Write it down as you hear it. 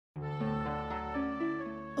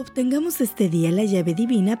Obtengamos este día la llave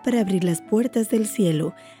divina para abrir las puertas del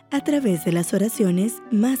cielo a través de las oraciones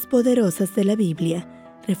más poderosas de la Biblia.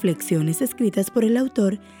 Reflexiones escritas por el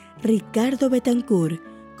autor Ricardo Betancourt.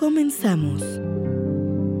 Comenzamos.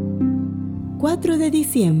 4 de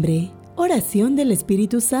diciembre. Oración del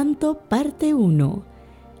Espíritu Santo, parte 1.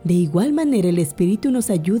 De igual manera el Espíritu nos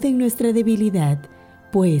ayuda en nuestra debilidad.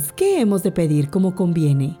 Pues, ¿qué hemos de pedir como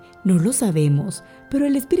conviene? No lo sabemos, pero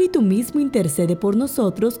el Espíritu mismo intercede por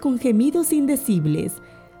nosotros con gemidos indecibles.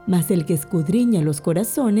 Mas el que escudriña los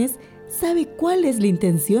corazones sabe cuál es la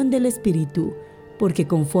intención del Espíritu, porque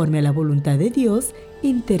conforme a la voluntad de Dios,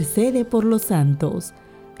 intercede por los santos.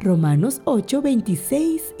 Romanos 8,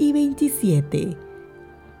 26 y 27.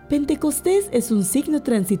 Pentecostés es un signo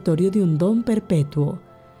transitorio de un don perpetuo.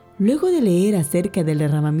 Luego de leer acerca del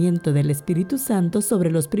derramamiento del Espíritu Santo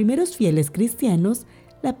sobre los primeros fieles cristianos,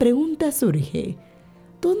 la pregunta surge: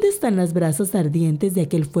 ¿dónde están las brasas ardientes de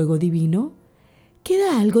aquel fuego divino?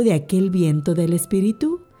 ¿Queda algo de aquel viento del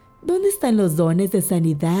Espíritu? ¿Dónde están los dones de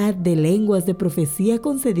sanidad, de lenguas, de profecía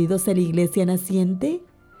concedidos a la iglesia naciente?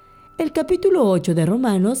 El capítulo 8 de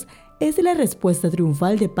Romanos es la respuesta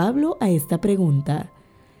triunfal de Pablo a esta pregunta.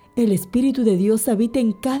 El Espíritu de Dios habita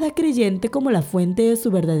en cada creyente como la fuente de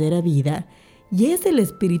su verdadera vida, y es el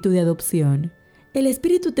Espíritu de adopción. El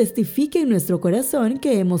Espíritu testifica en nuestro corazón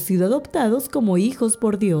que hemos sido adoptados como hijos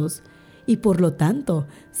por Dios, y por lo tanto,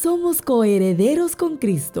 somos coherederos con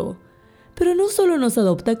Cristo. Pero no solo nos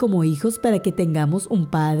adopta como hijos para que tengamos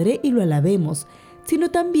un Padre y lo alabemos,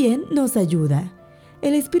 sino también nos ayuda.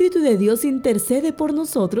 El Espíritu de Dios intercede por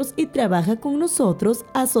nosotros y trabaja con nosotros,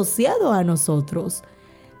 asociado a nosotros.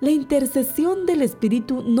 La intercesión del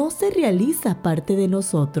Espíritu no se realiza aparte de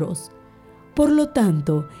nosotros. Por lo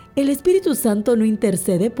tanto, el Espíritu Santo no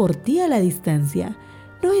intercede por ti a la distancia.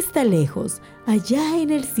 No está lejos, allá en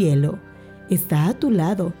el cielo. Está a tu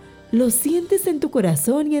lado. Lo sientes en tu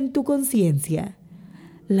corazón y en tu conciencia.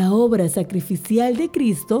 La obra sacrificial de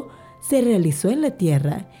Cristo se realizó en la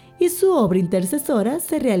tierra y su obra intercesora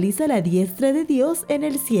se realiza a la diestra de Dios en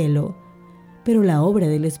el cielo. Pero la obra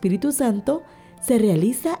del Espíritu Santo se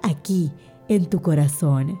realiza aquí, en tu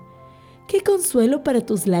corazón. ¡Qué consuelo para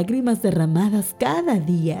tus lágrimas derramadas cada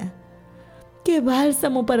día! ¡Qué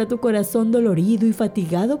bálsamo para tu corazón dolorido y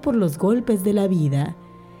fatigado por los golpes de la vida!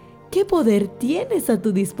 ¡Qué poder tienes a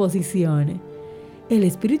tu disposición! El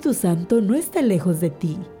Espíritu Santo no está lejos de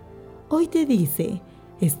ti. Hoy te dice: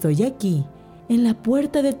 estoy aquí, en la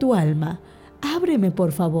puerta de tu alma. Ábreme,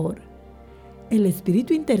 por favor. El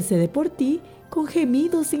Espíritu intercede por ti con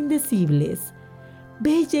gemidos indecibles.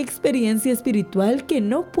 Bella experiencia espiritual que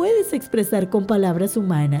no puedes expresar con palabras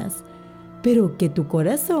humanas, pero que tu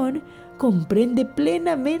corazón comprende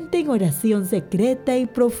plenamente en oración secreta y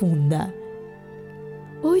profunda.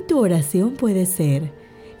 Hoy tu oración puede ser: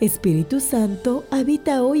 Espíritu Santo,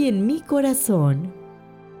 habita hoy en mi corazón.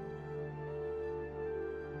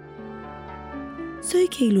 Soy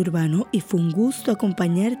Keil Urbano y fue un gusto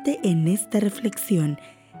acompañarte en esta reflexión.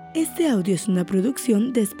 Este audio es una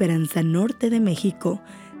producción de Esperanza Norte de México,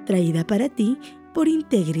 traída para ti por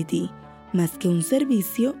Integrity. Más que un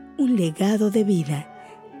servicio, un legado de vida.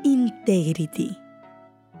 Integrity.